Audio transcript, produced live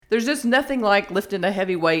there's just nothing like lifting a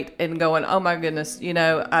heavy weight and going, oh my goodness,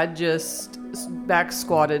 I just back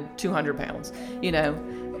squatted 200 pounds,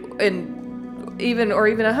 and even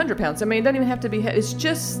 100 pounds. I mean, it doesn't even have to be, it's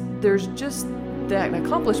just, there's just that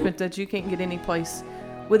accomplishment that you can't get any place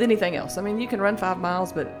with anything else. I mean, you can run 5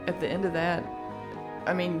 miles, but at the end of that,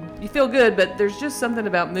 I mean, you feel good, but there's just something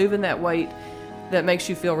about moving that weight that makes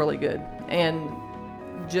you feel really good. And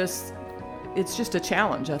it's just a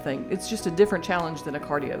challenge, I think. It's just a different challenge than a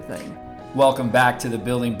cardio thing. Welcome back to the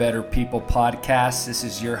Building Better People podcast. This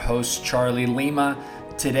is your host, Charlie Lima.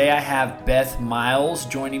 Today I have Beth Miles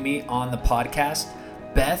joining me on the podcast.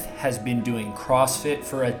 Beth has been doing CrossFit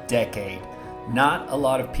for a decade. Not a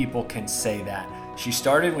lot of people can say that. She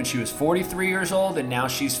started when she was 43 years old, and now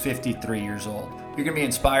she's 53 years old. You're going to be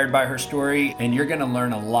inspired by her story, and you're going to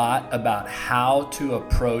learn a lot about how to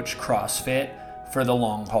approach CrossFit for the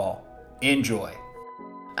long haul. Enjoy.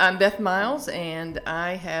 I'm Beth Miles, and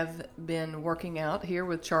I have been working out here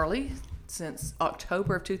with Charlie since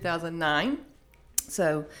October of 2009.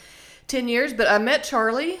 So 10 years, but I met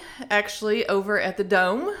Charlie actually over at the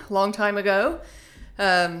Dome a long time ago.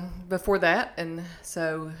 Before that, and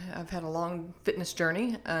so I've had a long fitness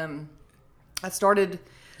journey. I started...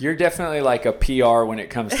 You're definitely like a PR when it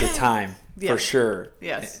comes to time, for sure.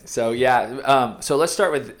 Yes. So yeah, so let's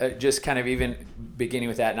start with just kind of even beginning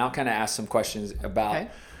with that, and I'll kind of ask some questions about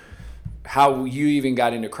how you even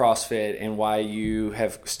got into CrossFit and why you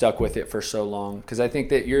have stuck with it for so long. Because I think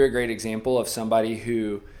that you're a great example of somebody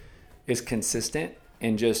who is consistent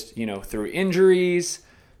and just, through injuries,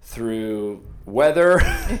 through weather,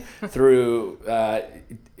 through,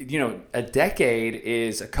 a decade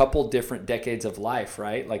is a couple different decades of life,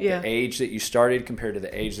 right? Like the age that you started compared to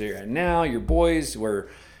the age that you're at now. Your boys were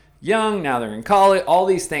young, now they're in college. All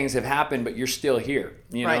these things have happened, but you're still here,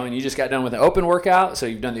 and you just got done with an open workout. So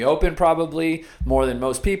you've done the open probably more than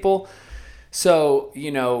most people. So,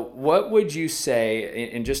 what would you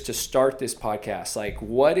say, and just to start this podcast, like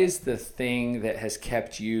what is the thing that has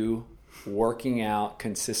kept you working out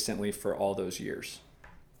consistently for all those years?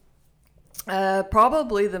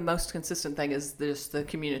 Probably the most consistent thing is just the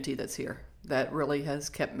community that's here. That really has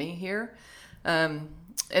kept me here. And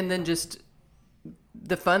then just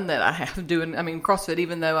the fun that I have doing, CrossFit,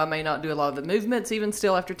 even though I may not do a lot of the movements, even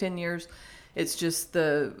still after 10 years, it's just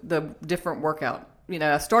the different workout.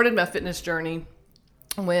 I started my fitness journey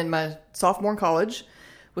when my sophomore in college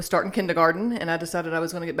was starting kindergarten, and I decided I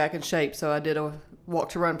was going to get back in shape. So I did a walk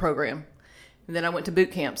to run program. And then I went to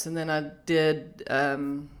boot camps, and then I did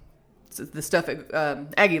the stuff at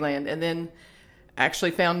Aggieland, and then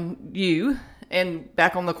actually found you. And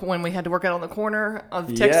back when we had to work out on the corner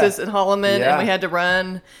of Texas and Holloman, and we had to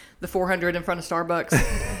run the 400 in front of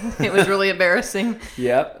Starbucks. It was really embarrassing.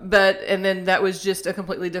 Yep. And then that was just a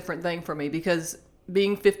completely different thing for me, because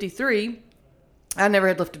being 53, I never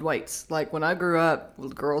had lifted weights. Like when I grew up,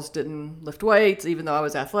 girls didn't lift weights, even though I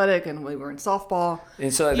was athletic and we were in softball.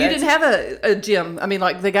 And so you didn't have a gym.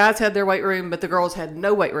 Like the guys had their weight room, but the girls had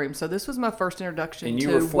no weight room. So this was my first introduction to weights.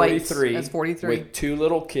 And you were 43. I was 43. With 2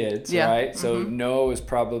 little kids, right? So Noah was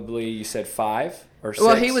probably, you said 5 or 6?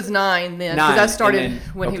 Well, he was 9 then, because I started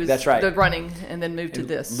when he was the running and then moved to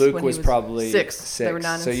this. Luke was probably 6. They were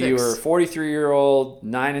 9 and 6. So you were 43-year-old,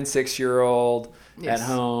 9 and 6-year-old. Yes. At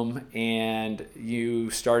home, and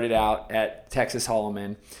you started out at Texas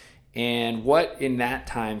Holloman. And what in that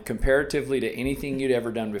time, comparatively to anything you'd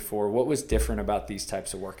ever done before, what was different about these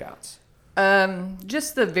types of workouts?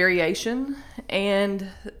 Just the variation, and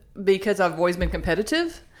because I've always been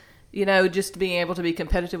competitive, just being able to be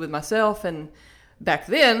competitive with myself. And back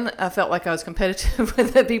then, I felt like I was competitive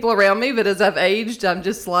with the people around me, but as I've aged, I'm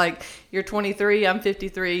just like, you're 23, I'm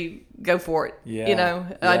 53, go for it.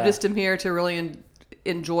 I just am here to really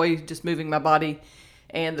enjoy just moving my body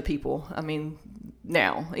and the people.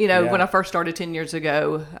 Now, when I first started 10 years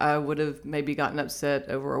ago, I would have maybe gotten upset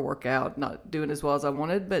over a workout not doing as well as I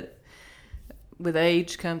wanted, but with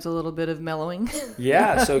age comes a little bit of mellowing.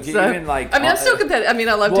 Yeah, so even like... I'm still competitive.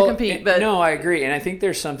 I love to compete, but... No, I agree, and I think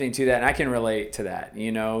there's something to that, and I can relate to that,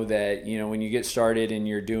 when you get started and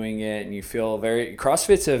you're doing it and you feel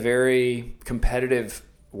CrossFit's a very competitive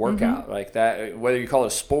workout, like that, whether you call it a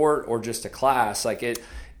sport or just a class, like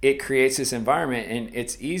it creates this environment, and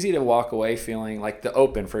it's easy to walk away feeling like the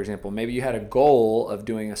open, for example. Maybe you had a goal of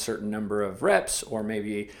doing a certain number of reps or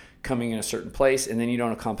maybe coming in a certain place, and then you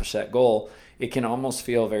don't accomplish that goal. It can almost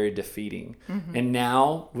feel very defeating. And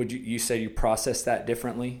now, would you say you process that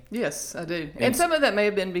differently? Yes, I do. And some of that may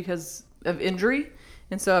have been because of injury,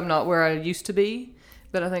 and so I'm not where I used to be.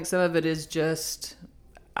 But I think some of it is just,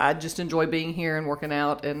 I just enjoy being here and working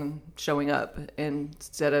out and showing up,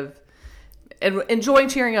 instead of and enjoy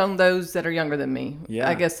cheering on those that are younger than me. Yeah.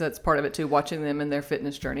 I guess that's part of it too, watching them in their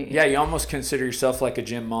fitness journey. Yeah, you almost consider yourself like a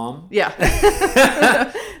gym mom. Yeah.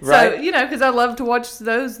 Right? So, because I love to watch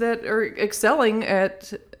those that are excelling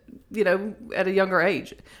at a younger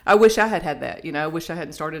age. I wish I had that. I wish I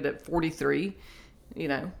hadn't started at 43,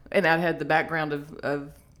 and I had the background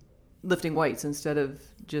of lifting weights instead of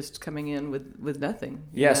just coming in with nothing.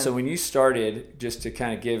 Yeah, so when you started, just to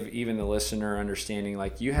kind of give even the listener understanding,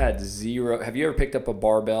 like you had zero. Have you ever picked up a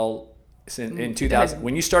barbell in 2000?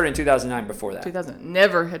 When you started in 2009, before that? 2000.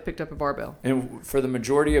 Never had picked up a barbell. And for the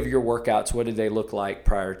majority of your workouts, what did they look like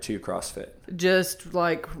prior to CrossFit? Just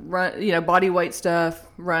like run, body weight stuff,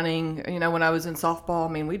 running. When I was in softball,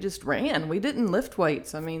 we just ran. We didn't lift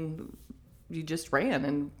weights. You just ran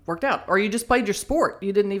and worked out, or you just played your sport.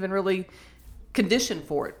 You didn't even really condition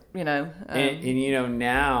for it, And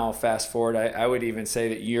now fast forward, I would even say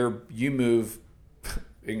that you move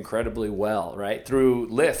incredibly well, right, through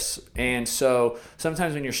lifts. And so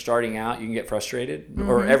sometimes when you're starting out, you can get frustrated,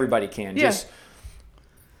 or everybody can. Yeah. Just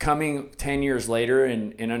coming 10 years later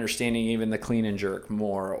and understanding even the clean and jerk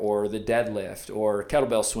more, or the deadlift, or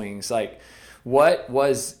kettlebell swings, like what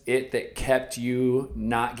was it that kept you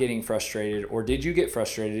not getting frustrated, or did you get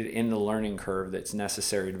frustrated in the learning curve that's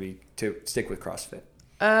necessary to stick with CrossFit?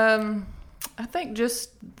 I think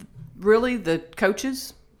just really the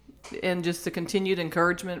coaches, and just the continued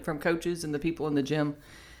encouragement from coaches and the people in the gym,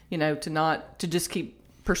 to just keep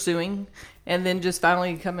pursuing, and then just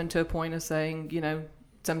finally coming to a point of saying,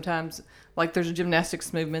 sometimes like there's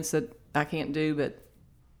gymnastics movements that I can't do, but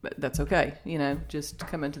that's okay. Just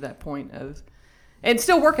coming to that point of, and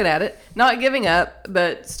still working at it, not giving up,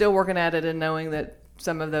 but still working at it, and knowing that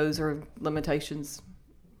some of those are limitations,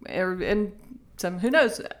 and some, who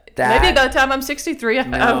knows, maybe by the time I'm 63,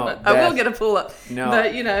 I will get a pull up. No.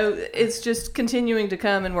 But it's just continuing to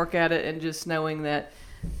come and work at it, and just knowing that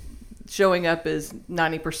showing up is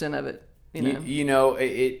 90% of it.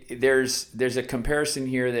 There's a comparison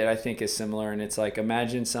here that I think is similar, and it's like,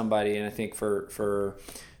 imagine somebody, and I think for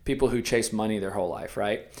people who chase money their whole life,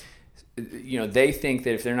 right? They think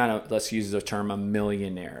that if they're not let's use the term, a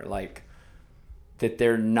millionaire, like that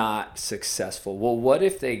they're not successful. Well, what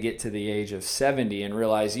if they get to the age of 70 and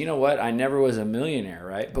realize, I never was a millionaire,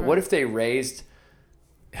 right? But what if they raised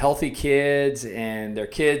healthy kids, and their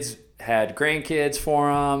kids had grandkids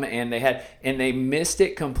for them, and they missed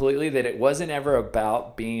it completely, that it wasn't ever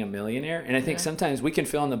about being a millionaire. And I think sometimes we can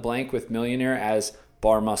fill in the blank with millionaire as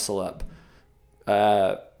bar muscle up,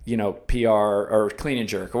 PR or clean and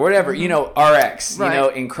jerk or whatever, RX,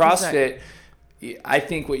 right. In CrossFit, exactly. I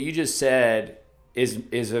think what you just said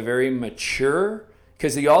is a very mature,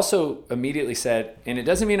 because he also immediately said, and it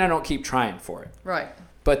doesn't mean I don't keep trying for it. Right.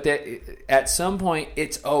 But that at some point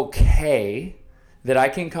it's okay that I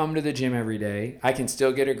can come to the gym every day. I can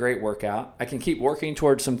still get a great workout. I can keep working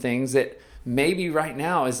towards some things that maybe right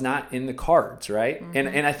now is not in the cards, right?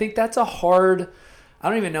 Mm-hmm. And I think that's I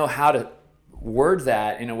don't even know how to word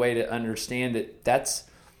that in a way to understand that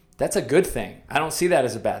that's a good thing. I don't see that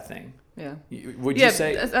as a bad thing. Yeah. Would you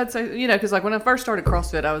say? I'd say, because like when I first started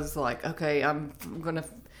CrossFit, I was like, okay,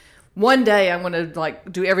 one day I'm going to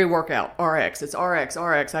like do every workout RX. It's RX.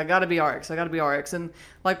 I got to be RX. And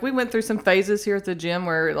like we went through some phases here at the gym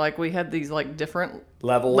where like we had these like different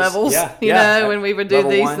levels, when we would do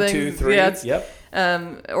level these 1, things. 2, 3.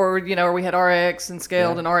 Yep. Or we had RX and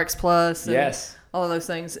scaled and RX plus and all of those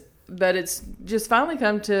things. But it's just finally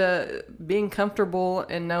come to being comfortable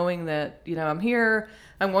and knowing that, I'm here,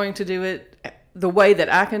 I'm going to do it the way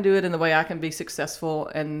that I can do it and the way I can be successful,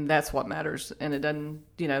 and that's what matters. And it doesn't,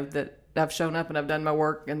 that I've shown up and I've done my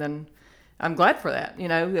work, and then I'm glad for that.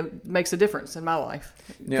 It makes a difference in my life.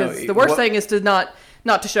 Because the worst thing is to not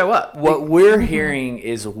to show up. What we're hearing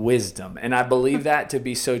is wisdom, and I believe that to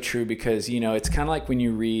be so true, because it's kind of like when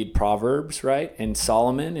you read Proverbs, right, and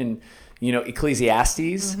Solomon and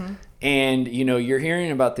Ecclesiastes, and you're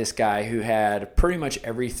hearing about this guy who had pretty much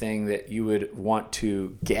everything that you would want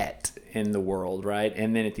to get in the world, right?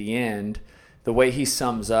 And then at the end, the way he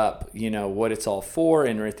sums up, what it's all for,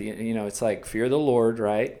 and at the it's like fear the Lord,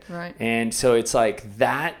 right? Right. And so it's like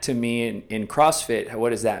that to me in CrossFit. What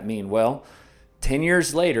does that mean? Well, 10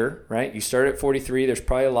 years later, right? You start at 43. There's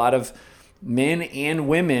probably a lot of men and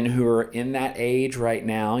women who are in that age right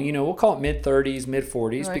now. We'll call it mid 30s, mid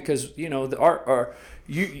 40s, right. Because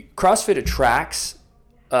CrossFit attracts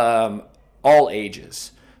all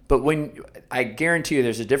ages. But I guarantee you,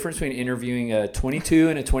 there's a difference between interviewing a 22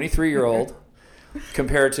 and a 23-year-old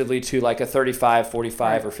comparatively to like a 35,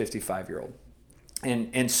 45, or 55-year-old.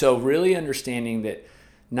 And so really understanding that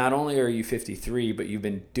not only are you 53, but you've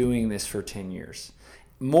been doing this for 10 years.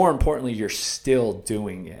 more importantly, you're still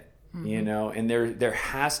doing it, you know, and there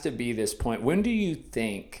has to be this point. When do you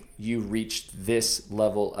think you reached this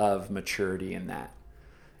level of maturity in that?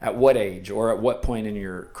 At what age or at what point in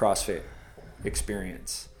your CrossFit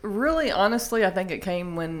experience? Really, honestly, I think it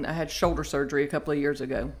came when I had shoulder surgery a couple of years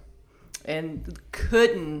ago and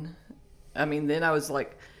then I was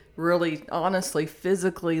like really, honestly,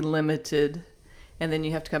 physically limited. And then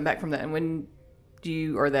you have to come back from that. And when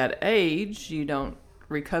you are that age, you don't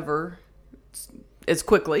recover as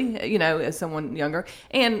quickly, you know, as someone younger.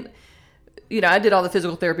 And, you know, I did all the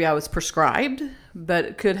physical therapy I was prescribed,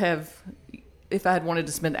 but could have, if I had wanted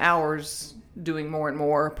to spend hours doing more and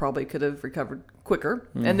more, probably could have recovered quicker.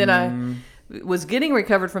 Mm-hmm. And then I was getting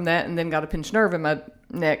recovered from that and then got a pinched nerve in my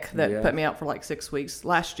neck that put me out for like 6 weeks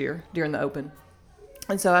last year during the Open.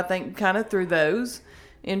 And so I think kind of through those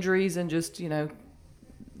injuries and just, you know,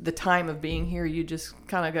 the time of being here, you just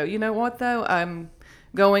kind of go, you know what though, I'm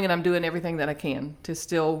going and I'm doing everything that I can to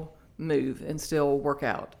still move and still work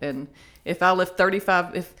out. And if I lift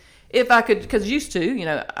 35, if I could, because used to, you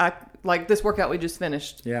know, I like this workout we just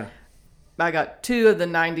finished. Yeah. I got 2 of the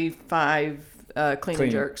 95 clean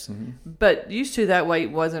and jerks. Mm-hmm. But used to, that weight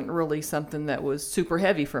wasn't really something that was super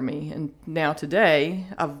heavy for me. And now today,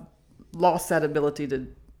 I've lost that ability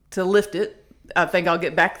to lift it. I think I'll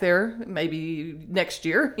get back there maybe next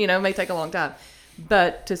year. You know, it may take a long time.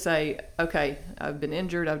 But to say, okay, I've been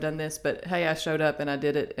injured, I've done this, but hey, I showed up and I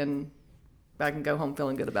did it, and I can go home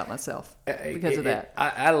feeling good about myself because of that.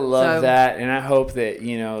 I love that, and I hope that,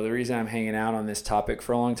 you know, the reason I'm hanging out on this topic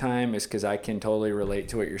for a long time is because I can totally relate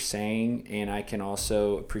to what you're saying, and I can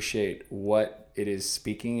also appreciate what it is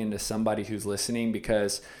speaking into somebody who's listening,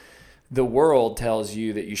 because the world tells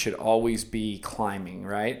you that you should always be climbing,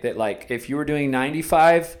 right? That like if you were doing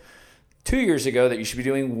 95 2 years ago, that you should be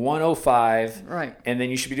doing 105, right? And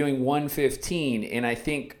then you should be doing 115. And I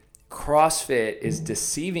think CrossFit is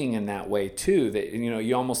deceiving in that way too. That, you know,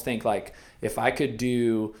 you almost think like, if I could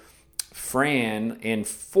do Fran in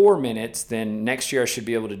 4 minutes, then next year I should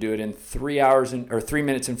be able to do it in 3 hours or 3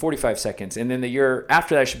 minutes and 45 seconds. And then the year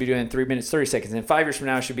after that I should be doing it in 3 minutes 30 seconds. And 5 years from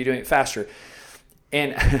now I should be doing it faster.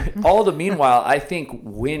 And all the meanwhile, I think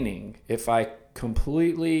winning, if I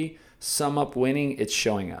completely sum up winning, it's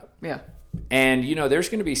showing up. Yeah. And, you know, there's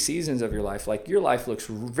going to be seasons of your life, like your life looks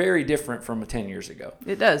very different from 10 years ago.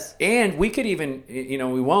 It does. And we could even, you know,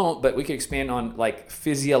 we won't, but we could expand on like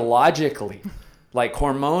physiologically, like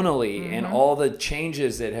hormonally, and all the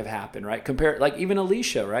changes that have happened, right? Compare, like even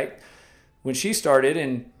Alicia, right? When she started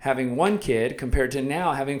and having 1 kid compared to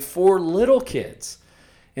now having 4 little kids.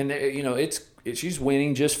 And, you know, she's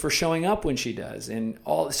winning just for showing up when she does. And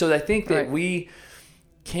all, so I think that we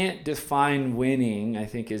can't define winning, I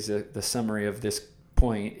think is the summary of this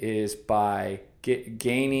point, is by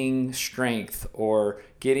gaining strength or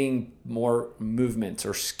getting more movements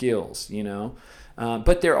or skills, you know.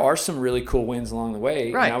 But there are some really cool wins along the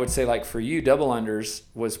way. Right. And I would say, like for you, double unders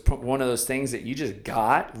was one of those things that you just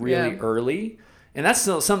got really early. And that's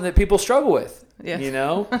still something that people struggle with, you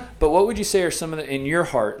know. But what would you say are some of in your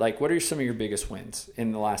heart, like what are some of your biggest wins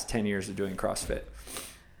in the last 10 years of doing CrossFit?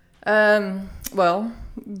 Well,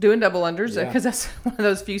 doing double unders, because that's one of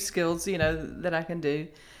those few skills, you know, that I can do.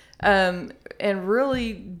 And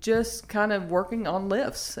really just kind of working on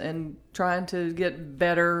lifts and trying to get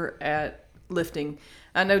better at lifting.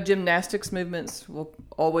 I know gymnastics movements will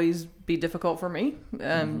always be difficult for me,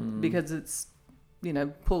 because it's, you know,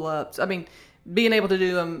 pull-ups. I mean, being able to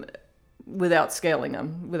do them without scaling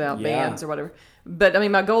them, without bands or whatever. But I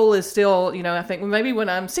mean, my goal is still, you know, I think maybe when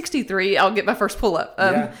I'm 63, I'll get my first pull up,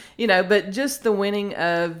 you know, but just the winning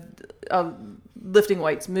of lifting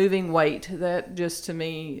weights, moving weight, that just to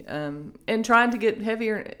me, and trying to get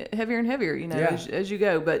heavier and heavier, you know, as you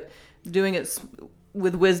go, but doing it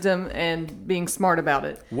with wisdom and being smart about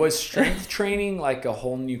it. Was strength training like a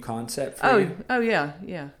whole new concept for you? Oh yeah.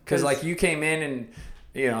 Yeah. Cause like you came in and,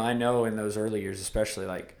 you know, I know in those early years, especially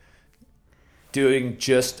like doing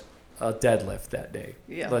just a deadlift that day.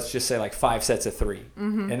 Yeah. Let's just say like 5 sets of 3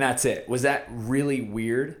 and that's it. Was that really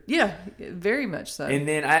weird? Yeah, very much so. And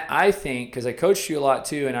then I think, because I coached you a lot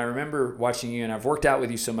too, and I remember watching you and I've worked out with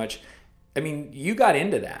you so much. I mean, you got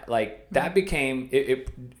into that. Like that became,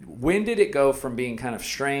 when did it go from being kind of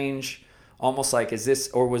strange, almost like, is this,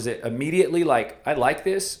 or was it immediately like, I like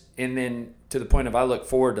this, and then to the point of I look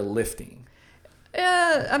forward to lifting?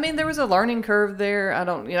 I mean, there was a learning curve there. I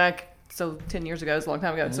don't, you know, so 10 years ago is a long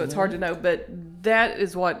time ago, so it's hard to know. But that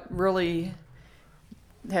is what really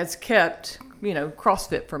has kept, you know,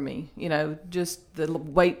 CrossFit for me. You know, just the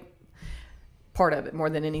weight part of it more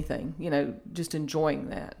than anything. You know, just enjoying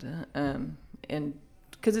that. And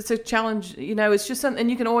because it's a challenge. It's just something,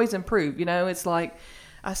 and you can always improve. It's like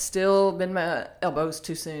I still bend my elbows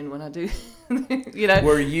too soon when I do.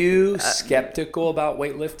 Were you skeptical about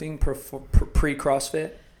weightlifting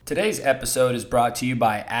pre-CrossFit? Today's episode is brought to you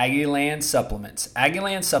by Aggieland Supplements.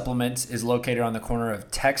 Aggieland Supplements is located on the corner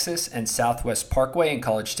of Texas and Southwest Parkway in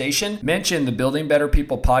College Station. Mention the Building Better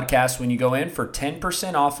People podcast when you go in for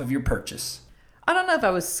 10% off of your purchase. I don't know if I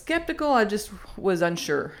was skeptical. I just was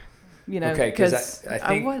unsure. Okay, because I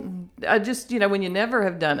think... I just, when you never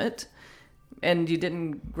have done it and you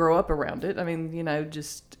didn't grow up around it,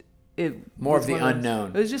 more of the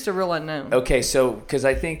unknown. It was just a real unknown. Okay, so because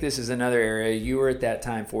I think this is another area. You were at that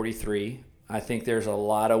time 43. I think there's a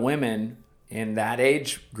lot of women in that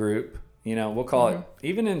age group. We'll call it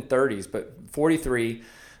even in 30s, but 43,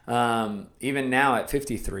 even now at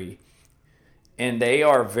 53, and they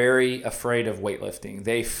are very afraid of weightlifting.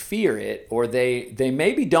 They fear it, or they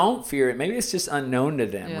maybe don't fear it. Maybe it's just unknown to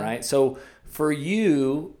them, right? So for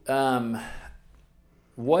you.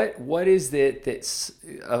 What is it that's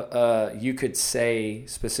you could say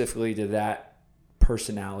specifically to that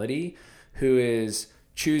personality who is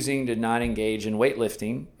choosing to not engage in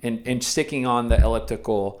weightlifting and sticking on the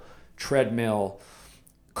elliptical, treadmill,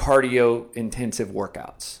 cardio intensive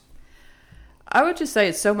workouts? I would just say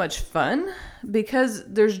it's so much fun because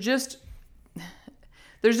there's just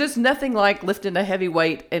nothing like lifting a heavy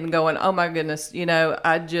weight and going, oh my goodness,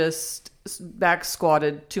 I just back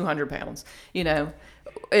squatted 200 pounds,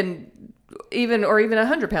 and even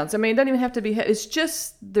 100 pounds. I mean, it doesn't even have to be. It's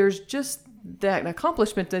just there's just that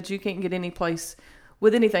accomplishment that you can't get any place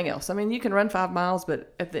with anything else. I mean, you can run 5 miles,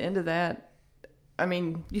 but at the end of that, I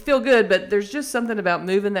mean, you feel good. But there's just something about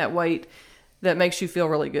moving that weight that makes you feel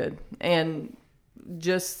really good, and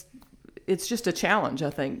it's just a challenge.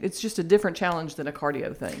 I think it's just a different challenge than a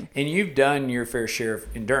cardio thing. And you've done your fair share of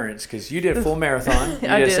endurance because you did a full marathon. You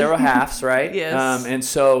did several halves, right? Yes. And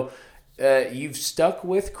so. You've stuck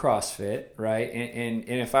with CrossFit, right? And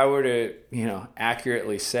if I were to,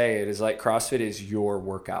 accurately say it, is like CrossFit is your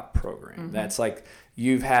workout program. Mm-hmm. That's like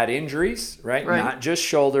you've had injuries, right? Not just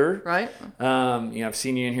shoulder. Right. I've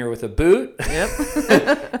seen you in here with a boot.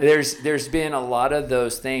 Yep. There's been a lot of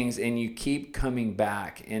those things, and you keep coming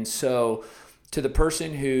back. And so to the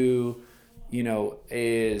person who,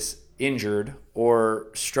 is injured or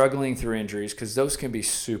struggling through injuries, because those can be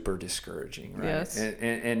super discouraging, right? Yes.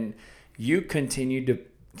 And you continue to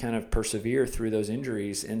kind of persevere through those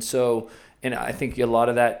injuries. And so, and I think a lot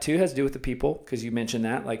of that too has to do with the people, because you mentioned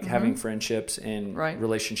that, like having friendships and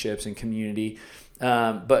relationships and community.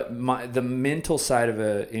 But the mental side of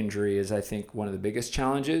an injury is, I think, one of the biggest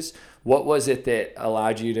challenges. What was it that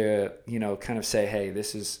allowed you to, kind of say, hey,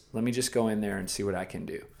 let me just go in there and see what I can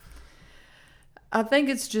do? I think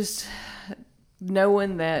it's just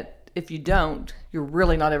knowing that if you don't, you're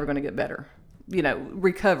really not ever going to get better.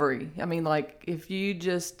 Recovery. I mean, like if you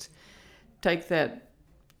just take that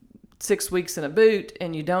 6 weeks in a boot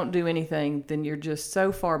and you don't do anything, then you're just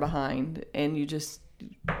so far behind, and you just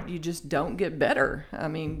don't get better. I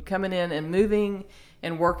mean, coming in and moving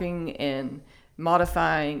and working and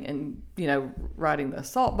modifying and, riding the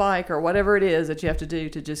assault bike or whatever it is that you have to do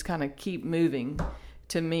to just kind of keep moving,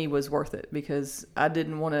 to me was worth it, because I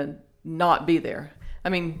didn't want to not be there. I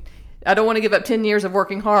mean, I don't want to give up 10 years of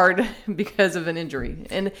working hard because of an injury.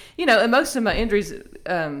 And, and most of my injuries,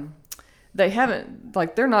 they haven't,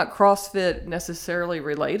 like, they're not CrossFit necessarily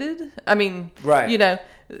related. I mean, right.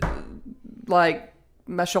 Like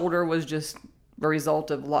my shoulder was just a result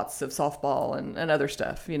of lots of softball and other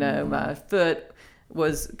stuff. My foot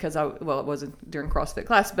was because it wasn't during CrossFit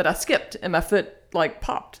class, but I skipped and my foot like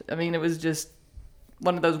popped. I mean, it was just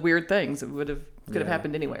one of those weird things that could have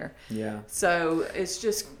happened anywhere. Yeah. So it's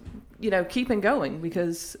just, keeping going,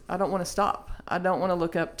 because I don't want to stop. I don't want to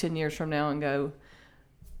look up 10 years from now and go,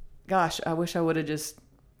 gosh, I wish I would have just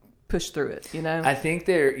pushed through it, I think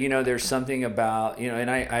there's something about, and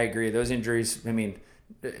I agree, those injuries, I mean,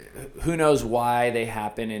 who knows why they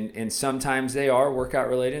happen, and sometimes they are workout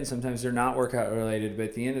related and sometimes they're not workout related, but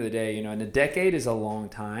at the end of the day, and a decade is a long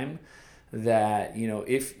time, that,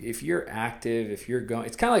 if you're active, if you're going,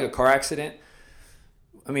 it's kind of like a car accident.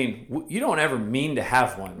 I mean, you don't ever mean to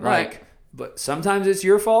have one, right? But sometimes it's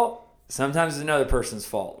your fault, sometimes it's another person's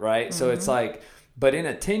fault, right? Mm-hmm. So it's like, but in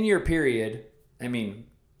a 10-year period, I mean,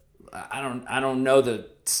 I don't know the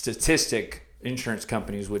statistic. Insurance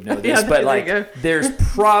companies would know this, but there's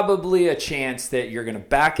probably a chance that you're going to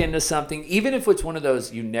back into something, even if it's one of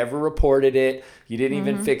those you never reported it, you didn't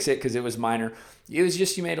even fix it because it was minor. It was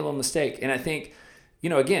just you made a little mistake. And I think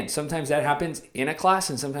again, sometimes that happens in a class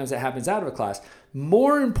and sometimes that happens out of a class.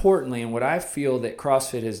 More importantly, and what I feel that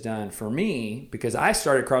CrossFit has done for me, because I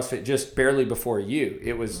started CrossFit just barely before you.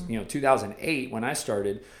 It was, 2008 when I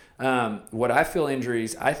started. What I feel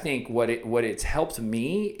injuries, I think what it's helped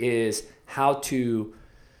me is how to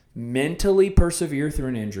mentally persevere through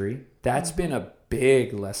an injury. That's been a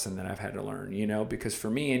big lesson that I've had to learn, because for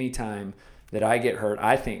me, anytime that I get hurt,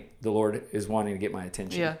 I think the Lord is wanting to get my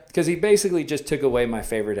attention. Yeah. Because he basically just took away my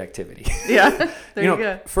favorite activity. Yeah. There you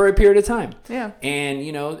go. For a period of time. Yeah. And,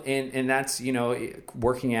 and that's,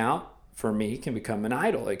 working out for me can become an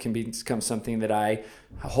idol. It can become something that I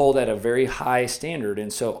hold at a very high standard.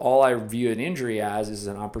 And so all I view an injury as is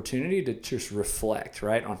an opportunity to just reflect,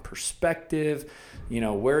 right, on perspective.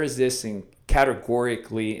 Where is this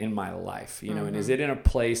categorically in my life? And is it in a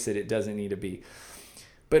place that it doesn't need to be?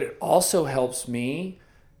 But it also helps me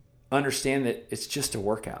understand that it's just a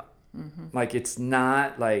workout. Like it's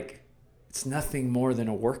nothing more than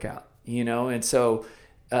a workout, And so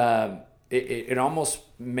it almost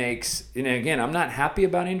makes, and again, I'm not happy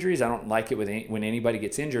about injuries. I don't like it when anybody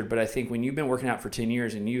gets injured. But I think when you've been working out for 10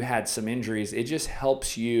 years and you had some injuries, it just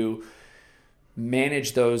helps you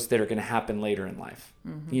manage those that are going to happen later in life.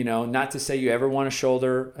 Not to say you ever want a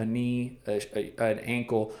shoulder, a knee, an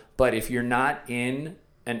ankle, but if you're not in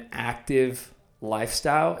an active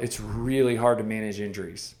lifestyle, it's really hard to manage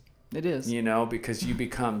injuries. It is. Because you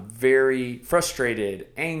become very frustrated,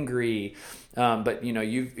 angry, but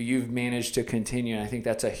you've managed to continue. And I think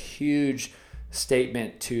that's a huge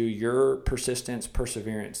statement to your persistence,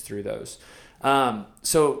 perseverance through those.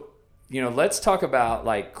 So let's talk about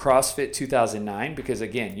like CrossFit 2009, because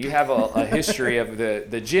again, you have a history of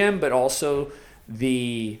the gym, but also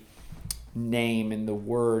the name and the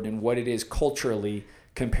word and what it is culturally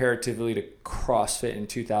comparatively to CrossFit in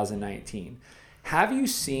 2019. Have you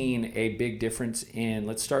seen a big difference in,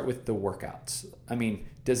 let's start with the workouts. I mean,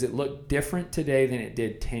 does it look different today than it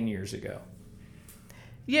did 10 years ago?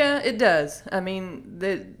 Yeah, it does. I mean,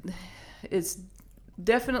 it's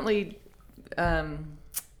definitely, I'm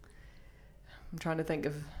trying to think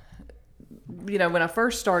of, when I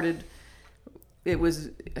first started, it was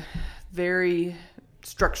very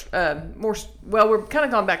structure, we're kind of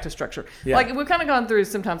gone back to structure. Yeah. Like we've kind of gone through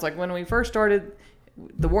sometimes, like when we first started,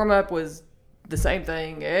 the warm up was the same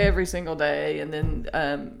thing every single day. And then,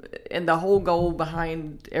 and the whole goal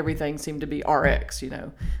behind everything seemed to be RX,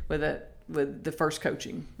 with the first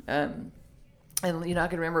coaching. And, I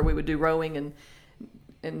can remember we would do rowing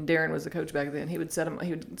and Darren was the coach back then. He would set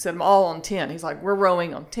them all on 10. He's like, we're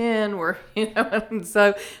rowing on 10. And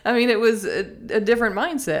so, I mean, it was a different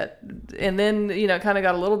mindset. And then, kind of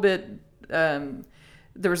got a little bit, there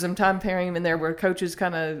was some time pairing in there where coaches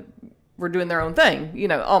kind of were doing their own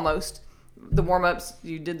thing, almost. The warm-ups,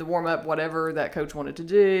 you did the warm-up, whatever that coach wanted to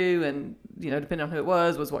do. And, depending on who it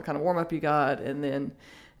was what kind of warm-up you got. And then,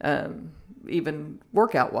 even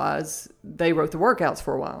workout-wise, they wrote the workouts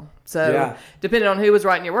for a while. So depending on who was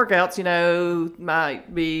writing your workouts,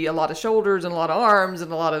 might be a lot of shoulders and a lot of arms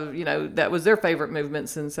and a lot of, that was their favorite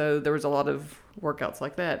movements. And so there was a lot of workouts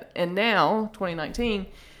like that. And now, 2019,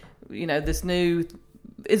 this new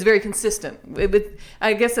is very consistent.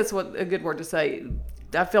 I guess that's what a good word to say.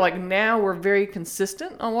 I feel like now we're very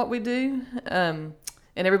consistent on what we do. And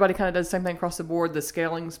everybody kind of does the same thing across the board. The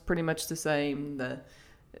scaling's pretty much the same.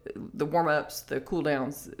 The warm-ups, the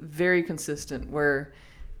cool-downs, very consistent, where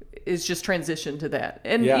it's just transition to that.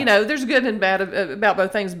 And, there's good and bad about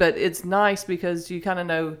both things, but it's nice because you kind of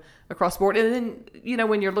know across the board. And then,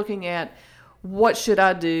 when you're looking at what should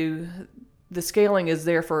I do, the scaling is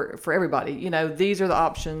there for everybody. These are the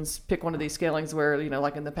options. Pick one of these scalings where,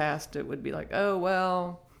 like in the past, it would be like, oh,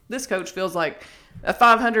 well, this coach feels like a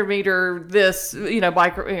 500 meter,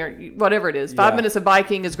 bike, whatever it is. 5 minutes of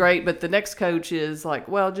biking is great, but the next coach is like,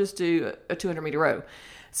 well, just do a 200 meter row.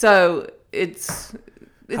 So it's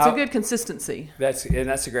a good consistency. That's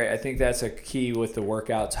great. I think that's a key with the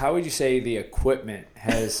workouts. How would you say the equipment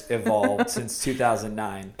has evolved since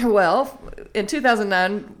 2009? Well, in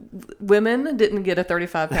 2009, women didn't get a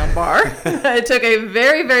 35-pound bar. It took a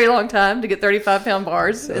very, very long time to get 35-pound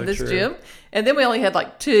bars in this gym. And then we only had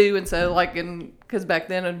like 2. And so because back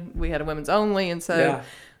then we had a women's only. And so,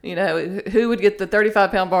 who would get the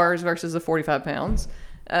 35-pound bars versus the 45 pounds,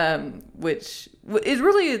 which is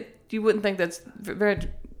really, you wouldn't think that's very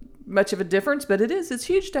much of a difference, but it is. It's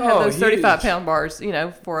huge to have those 35-pound bars,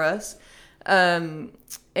 for us. And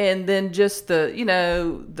then just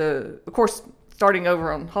of course, starting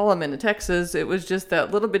over on Holloman in Texas, it was just that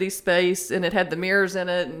little bitty space, and it had the mirrors in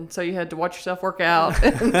it, and so you had to watch yourself work out,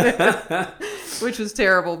 which was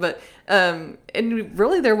terrible. But And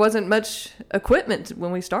really, there wasn't much equipment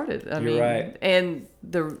when we started. You're right. And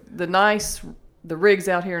the rigs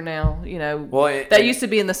out here now, Well, that used to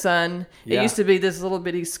be in the sun. Yeah. It used to be this little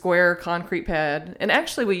bitty square concrete pad. And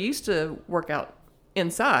actually, we used to work out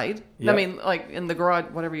inside. Yep. I mean, like in the garage,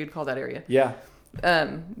 whatever you'd call that area. Yeah.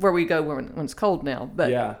 Where we go when it's cold now. But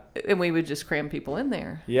Yeah. and we would just cram people in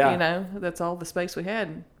there. Yeah. That's all the space we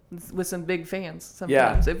had with some big fans.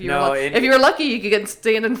 Yeah. Sometimes, if you were lucky, you could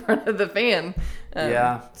stand in front of the fan.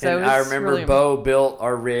 Yeah. So and I remember really Bo built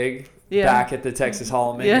our rig back at the Texas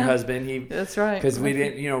Hallman. Your husband, that's right. Because we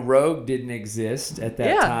didn't, Rogue didn't exist at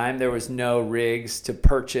that time. There was no rigs to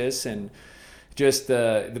purchase, and just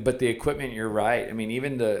but the equipment. You're right. I mean,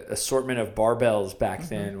 even the assortment of barbells back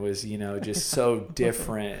then was, just so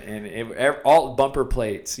different, and all bumper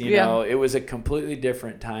plates. It was a completely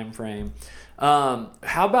different time frame. How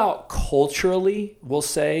about culturally? We'll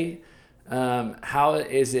say. How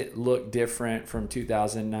is it look different from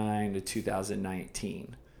 2009 to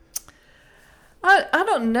 2019? I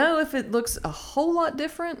don't know if it looks a whole lot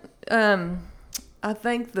different. I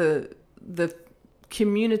think the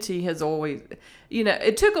community has always,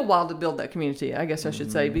 it took a while to build that community, I guess I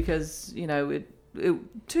should say, because,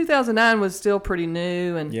 2009 was still pretty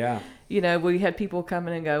new, and, we had people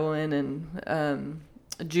coming and going, and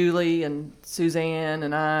Julie and Suzanne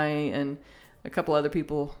and I and a couple other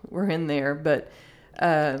people were in there, but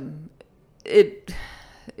it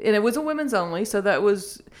was a women's only, so that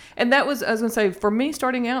was, I was going to say, for me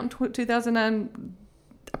starting out in 2009,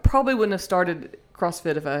 I probably wouldn't have started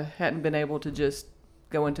CrossFit if I hadn't been able to just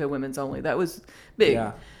go into a women's only. That was big.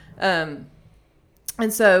 Yeah. And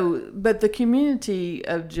so, but the community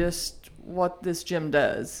of just what this gym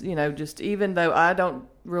does, just even though I don't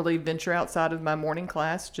really venture outside of my morning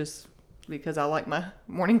class, just because I like my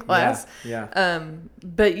morning class. Yeah.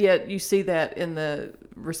 But yet you see that in the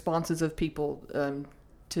responses of people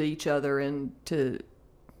to each other and to,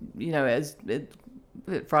 as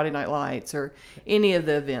Friday Night Lights or any of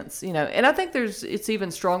the events, and I think it's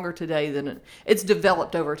even stronger today than it's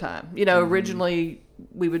developed over time. Originally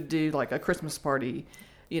we would do like a Christmas party,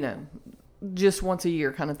 just once a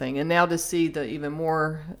year kind of thing. And now to see the even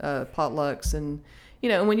more potlucks and,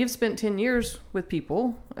 and when you've spent 10 years with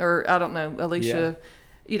people, or I don't know, Alicia,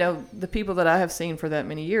 the people that I have seen for that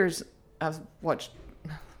many years, I've watched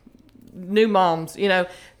new moms,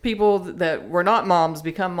 people that were not moms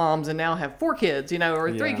become moms and now have 4 kids,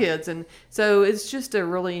 or 3 kids. And so it's just a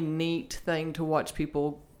really neat thing to watch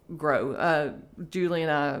people grow. Julie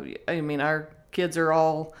and I mean, our kids are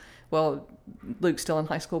all, well, Luke's still in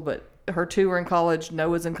high school, but her 2 are in college.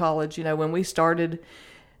 Noah's in college. When we started,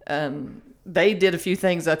 they did a few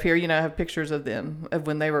things up here. I have pictures of them of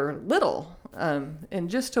when they were little. And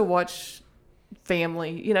just to watch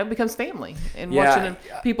family, it becomes family, and watching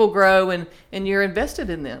people grow and you're invested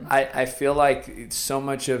in them. I feel like so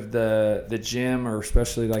much of the gym, or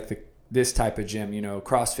especially like this type of gym,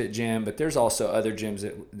 CrossFit gym, but there's also other gyms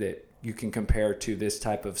that you can compare to this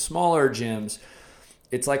type of smaller gyms.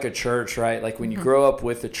 It's like a church, right? Like when you grow up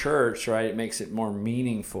with a church, right, it makes it more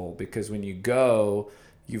meaningful, because when you go,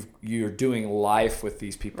 you're doing life with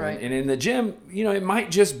these people. Right. And in the gym, it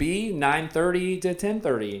might just be 9:30 to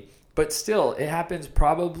 10:30, but still it happens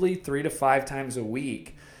probably 3 to 5 times a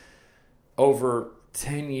week. Over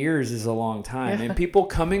 10 years is a long time. And people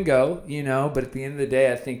come and go, but at the end of the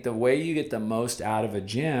day, I think the way you get the most out of a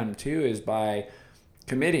gym too is by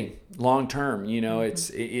committing long term. It's,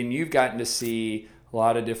 and you've gotten to see a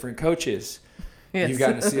lot of different coaches. Yes. You've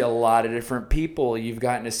gotten to see a lot of different people. You've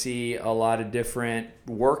gotten to see a lot of different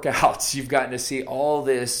workouts. You've gotten to see all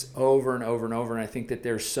this over and over and over. And I think that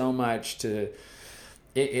there's so much to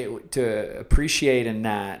appreciate in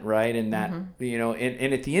that, right? And that,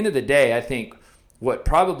 and at the end of the day, I think what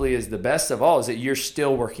probably is the best of all is that you're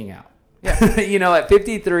still working out. Yeah. At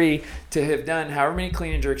 53, to have done however many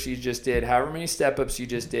clean and jerks you just did, however many step-ups you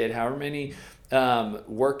just did, however many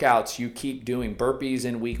workouts you keep doing, burpees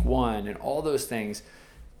in week 1 and all those things,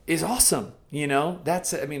 is awesome.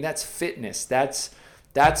 That's fitness.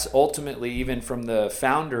 That's ultimately, even from the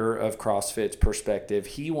founder of CrossFit's perspective,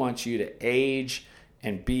 he wants you to age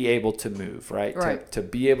and be able to move, right? To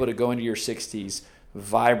be able to go into your 60s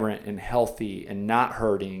vibrant and healthy and not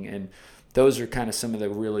hurting. And those are kind of some of the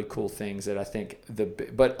really cool things that I think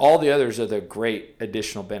but all the others are the great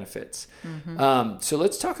additional benefits. Mm-hmm. So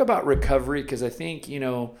let's talk about recovery, because I think,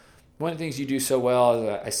 one of the things you do so well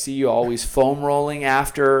is I see you always foam rolling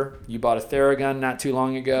after. You bought a Theragun not too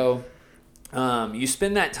long ago. You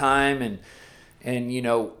spend that time and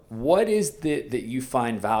what is that you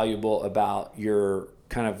find valuable about your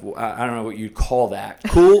kind of, I don't know what you'd call that.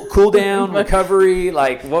 Cool down, recovery.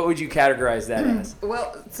 Like, what would you categorize that as?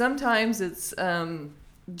 Well, sometimes it's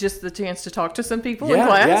just the chance to talk to some people in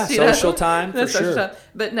class. Yeah, social time for sure. Time.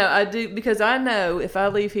 But no, I do, because I know if I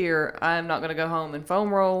leave here, I'm not going to go home and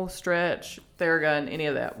foam roll, stretch, Theragun, any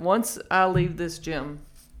of that. Once I leave this gym,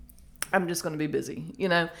 I'm just going to be busy,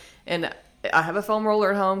 and I have a foam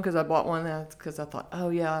roller at home because I bought one because I thought, oh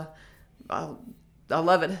yeah, I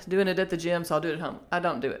love it doing it at the gym, so I'll do it at home. I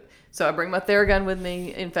don't do it. So I bring my Theragun with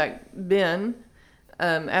me. In fact, Ben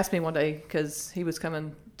asked me one day, because he was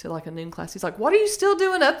coming to like a noon class. He's like, what are you still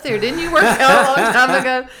doing up there? Didn't you work out a long time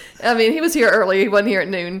ago? I mean, he was here early. He wasn't here at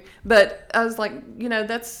noon. But I was like,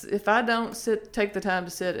 that's, if I don't take the time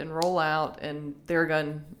to sit and roll out and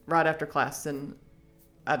Theragun right after class, then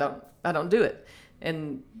I don't do it.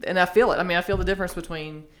 And I feel it. I mean, I feel the difference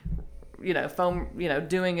between, foam,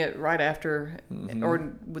 doing it right after,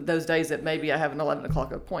 or with those days that maybe I have an 11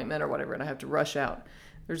 o'clock appointment or whatever, and I have to rush out.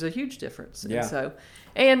 There's a huge difference. Yeah.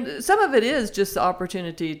 And some of it is just the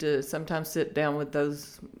opportunity to sometimes sit down with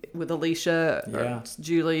Alicia or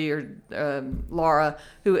Julie or Laura,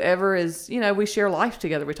 whoever is, we share life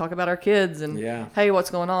together. We talk about our kids and, hey,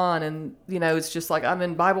 what's going on? And, it's just like, I'm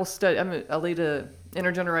in Bible study. I lead a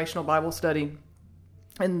intergenerational Bible study.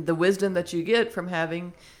 And the wisdom that you get from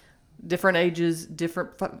having different ages,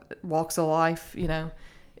 different walks of life,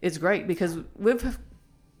 is great, because we've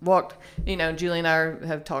walked, Julie and I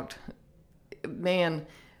have talked, man,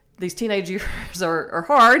 these teenage years are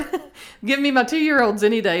hard. Give me my 2-year-olds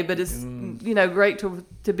any day, but it's, great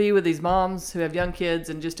to be with these moms who have young kids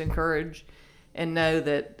and just encourage and know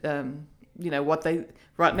that, what they,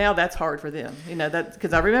 right now, that's hard for them. That,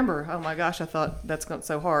 because I remember, oh my gosh, I thought that's not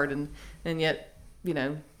so hard. And yet,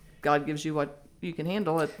 God gives you what you can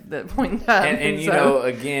handle at that point in time. And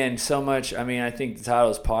again, so much, I mean, I think the title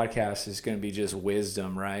of this podcast is going to be just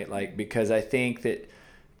wisdom, right? Like, because I think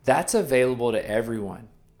that's available to everyone,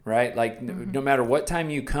 right? Like, no matter what time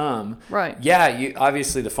you come, right? Yeah,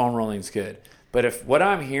 obviously the foam rolling's good. But if what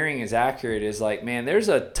I'm hearing is accurate, is like, man, there's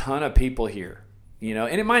a ton of people here,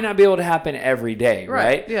 and it might not be able to happen every day,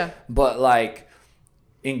 right? Yeah. But like,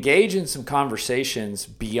 engage in some conversations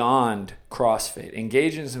beyond CrossFit.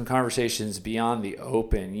 Engage in some conversations beyond the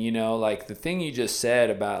open. Like the thing you just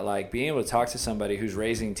said about like being able to talk to somebody who's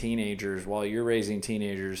raising teenagers while you're raising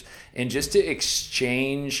teenagers, and just to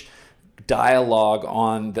exchange dialogue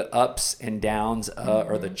on the ups and downs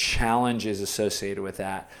or the challenges associated with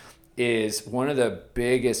that is one of the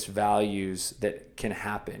biggest values that can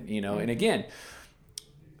happen. And again,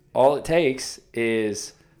 all it takes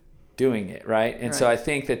is doing it, right? And so I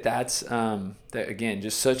think that's that, again,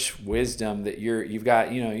 just such wisdom that you've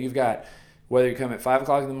got whether you come at 5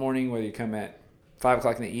 o'clock in the morning, whether you come at 5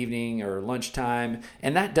 o'clock in the evening or lunchtime,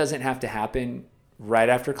 and that doesn't have to happen right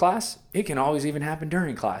after class. It can always even happen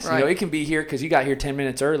during class. Right. It can be here because you got here 10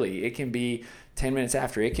 minutes early. It can be 10 minutes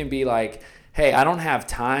after. It can be like, hey, I don't have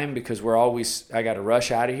time because I got to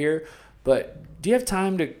rush out of here, but do you have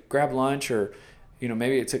time to grab lunch? Or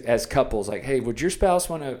maybe it's as couples, like, hey, would your spouse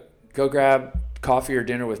want to go grab coffee or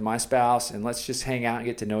dinner with my spouse and let's just hang out and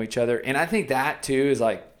get to know each other? And I think that too is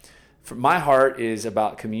like, for my heart is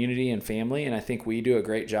about community and family. And I think we do a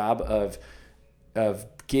great job of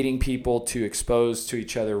getting people to expose to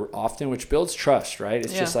each other often, which builds trust, right?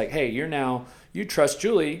 It's just like, hey, you trust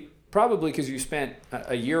Julie probably because you spent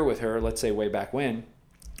a year with her, let's say way back when,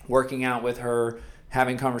 working out with her,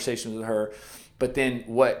 having conversations with her. But then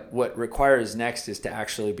what requires next is to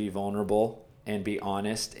actually be vulnerable and be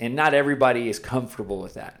honest, and not everybody is comfortable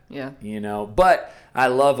with that. Yeah. But I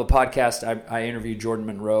love a podcast. I interviewed Jordan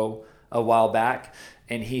Monroe a while back,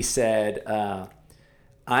 and he said,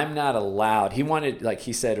 I'm not allowed. He wanted, like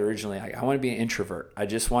he said originally, I want to be an introvert. I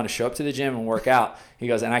just want to show up to the gym and work out. He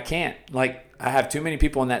goes, and I can't. Like, I have too many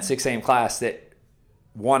people in that 6 a.m. class that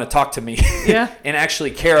want to talk to me and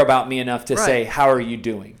actually care about me enough to say, how are you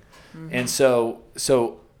doing? Mm-hmm. And so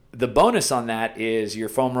the bonus on that is you're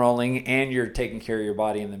foam rolling and you're taking care of your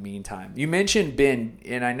body in the meantime. You mentioned Ben,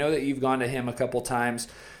 and I know that you've gone to him a couple times.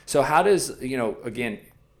 So how does, again,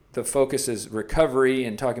 the focus is recovery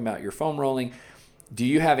and talking about your foam rolling. Do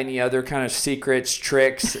you have any other kind of secrets,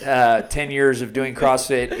 tricks, 10 years of doing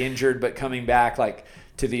CrossFit, injured but coming back, like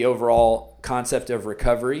to the overall concept of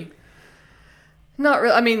recovery? Not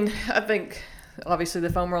really. I mean, I think obviously the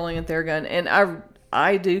foam rolling and Theragun, and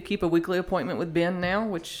I do keep a weekly appointment with Ben now,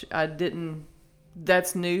 which I didn't.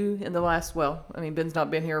 That's new in the last. Well, I mean, Ben's not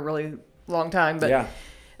been here a really long time, but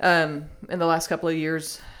in the last couple of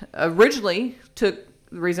years, originally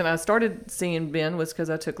the reason I started seeing Ben was because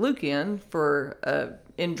I took Luke in for a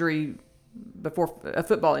injury before a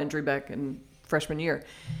football injury back in freshman year,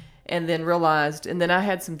 and then realized, and then I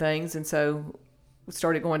had some things, and so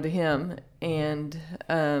started going to him, and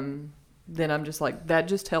then I'm just like, that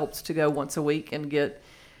just helps to go once a week and get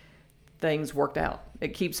things worked out.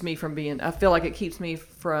 It keeps me from being, I feel like it keeps me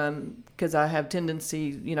from, because I have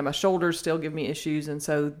tendency, my shoulders still give me issues, and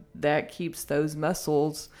so that keeps those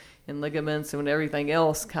muscles and ligaments and everything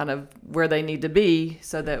else kind of where they need to be,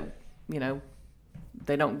 so that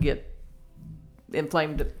they don't get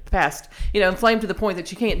inflamed to the point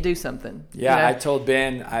that you can't do something. Yeah, I told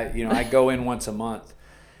Ben, I go in once a month,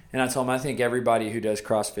 and I told him I think everybody who does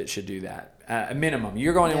CrossFit should do that. A minimum.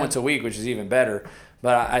 You're going in once a week, which is even better.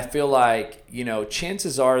 But I feel like,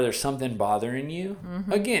 chances are there's something bothering you.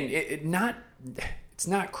 Mm-hmm. Again, it's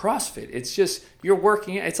not CrossFit. It's just you're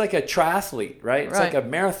working. It's like a triathlete, right? It's like a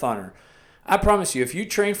marathoner. I promise you, if you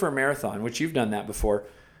train for a marathon, which you've done that before,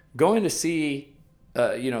 going to see,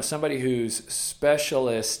 somebody who's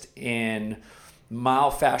specialist in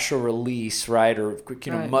myofascial release, right, or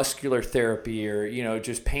muscular therapy, or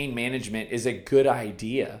just pain management is a good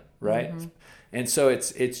idea, right? Mm-hmm. And so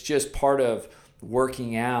it's just part of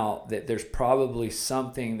working out that there's probably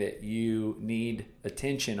something that you need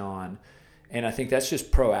attention on, and I think that's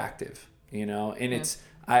just proactive, and it's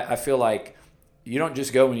I feel like you don't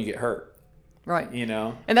just go when you get hurt, right?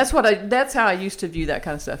 And that's how I used to view that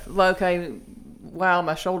kind of stuff. Like, okay, wow,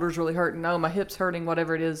 my shoulder's really hurting, no, my hip's hurting,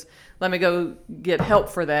 whatever it is, let me go get help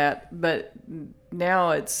for that. But now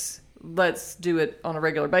let's do it on a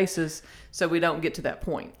regular basis so we don't get to that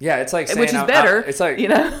point. Yeah, it's like saying, which is better. It's like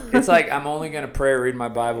it's like I'm only going to pray or read my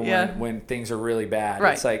Bible when things are really bad.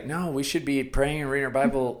 Right. It's like, no, we should be praying and reading our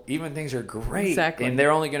Bible even things are great. Exactly. And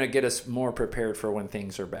they're only going to get us more prepared for when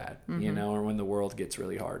things are bad, or when the world gets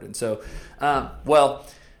really hard. And so,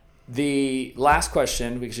 the last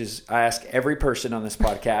question, which is I ask every person on this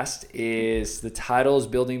podcast, is the title is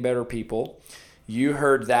Building Better People. You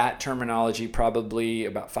heard that terminology probably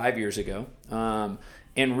about 5 years ago.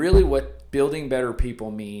 And really what building better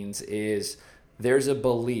people means is there's a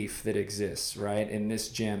belief that exists, right, in this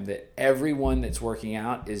gym that everyone that's working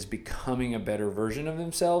out is becoming a better version of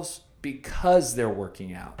themselves because they're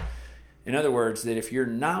working out. In other words, that if you're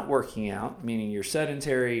not working out, meaning you're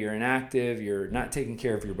sedentary, you're inactive, you're not taking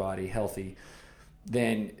care of your body healthy,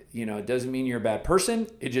 then, it doesn't mean you're a bad person.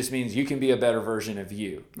 It just means you can be a better version of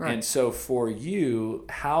you. Right. And so for you,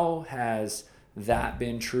 how has that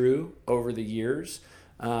been true over the years?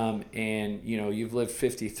 And, you've lived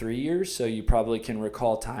 53 years, so you probably can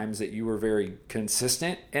recall times that you were very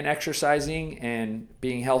consistent in exercising and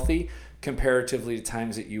being healthy comparatively to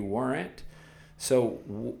times that you weren't.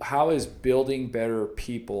 So how is building better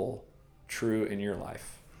people true in your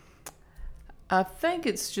life? I think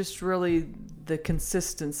it's just really the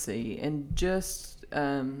consistency and just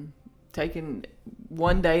taking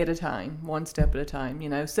one day at a time, one step at a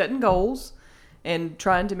time, setting goals and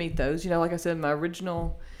trying to meet those. Like I said, my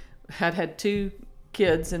original had 2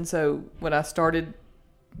 kids, and so when I started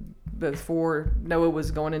before Noah was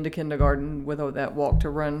going into kindergarten with that walk to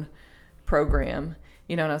run program,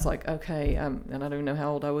 and I was like, okay, and I don't even know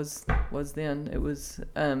how old I was then. It was,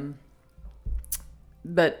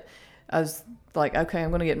 but I was like, okay, I'm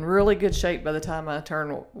going to get in really good shape by the time I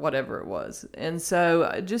turn whatever it was. And so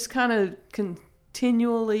I just kind of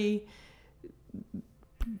continually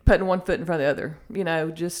putting one foot in front of the other,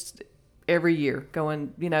 just every year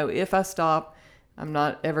going, if I stop, I'm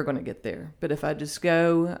not ever going to get there. But if I just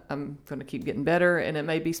go, I'm going to keep getting better. And it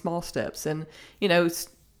may be small steps. And,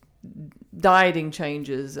 dieting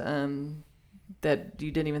changes that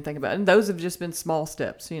you didn't even think about. And those have just been small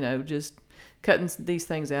steps, just cutting these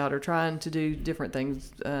things out or trying to do different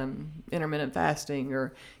things, intermittent fasting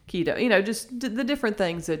or keto, just the different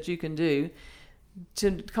things that you can do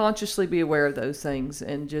to consciously be aware of those things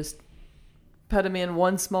and just put them in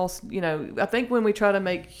one small, I think when we try to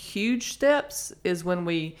make huge steps is when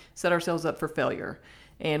we set ourselves up for failure.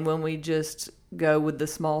 And when we just go with the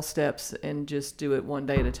small steps and just do it one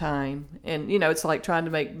day at a time. And, it's like trying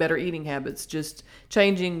to make better eating habits, just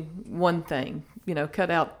changing one thing,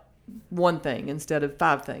 cut out one thing instead of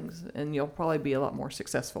 5 things, and you'll probably be a lot more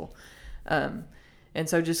successful. And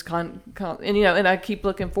so just and I keep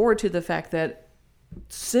looking forward to the fact that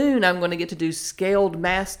soon I'm going to get to do scaled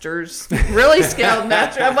masters, really scaled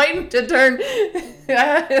masters. I'm waiting to turn,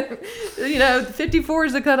 54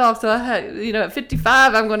 is the cutoff. So at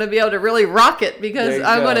 55, I'm going to be able to really rock it because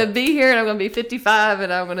I'm going to be here and I'm going to be 55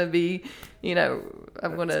 and I'm going to be,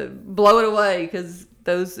 I'm going to blow it away because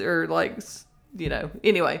those are like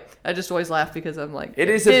Anyway, I just always laugh because I'm like, it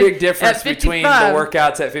is a big difference between the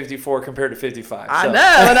workouts at 54 compared to 55. So. I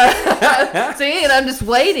know. See, and I'm just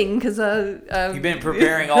waiting because you've been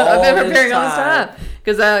preparing all this time.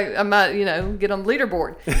 Because I might, get on the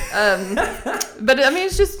leaderboard. But I mean,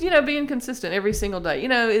 it's just, being consistent every single day.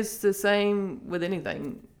 It's the same with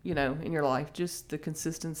anything, in your life. Just the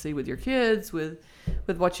consistency with your kids, with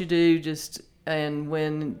what you do, and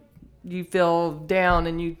when you feel down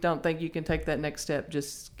and you don't think you can take that next step,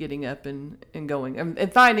 just getting up and going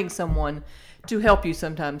and finding someone to help you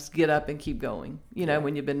sometimes get up and keep going,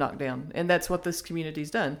 when you've been knocked down. And that's what this community's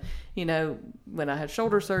done. When I had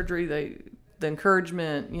shoulder surgery, the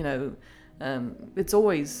encouragement, it's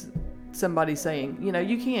always somebody saying, you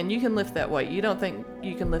can lift that weight. You don't think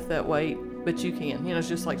you can lift that weight, but you can. It's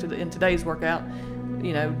just like in today's workout,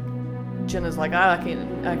 Jenna's like, I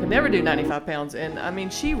can never do 95 pounds. And I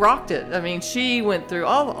mean, she rocked it. I mean, she went through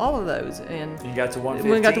all of those. And you got to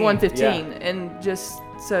 115. We got to 115. Yeah. And just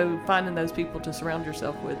so finding those people to surround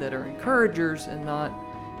yourself with that are encouragers and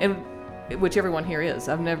which everyone here is.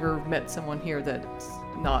 I've never met someone here that's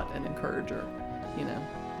not an encourager,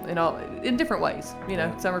 in different ways.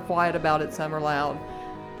 Some are quiet about it, some are loud.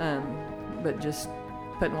 But just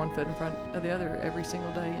putting one foot in front of the other every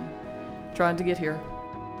single day and trying to get here.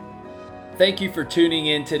 Thank you for tuning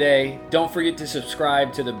in today. Don't forget to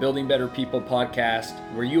subscribe to the Building Better People podcast,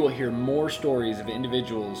 where you will hear more stories of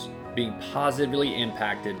individuals being positively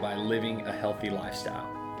impacted by living a healthy lifestyle.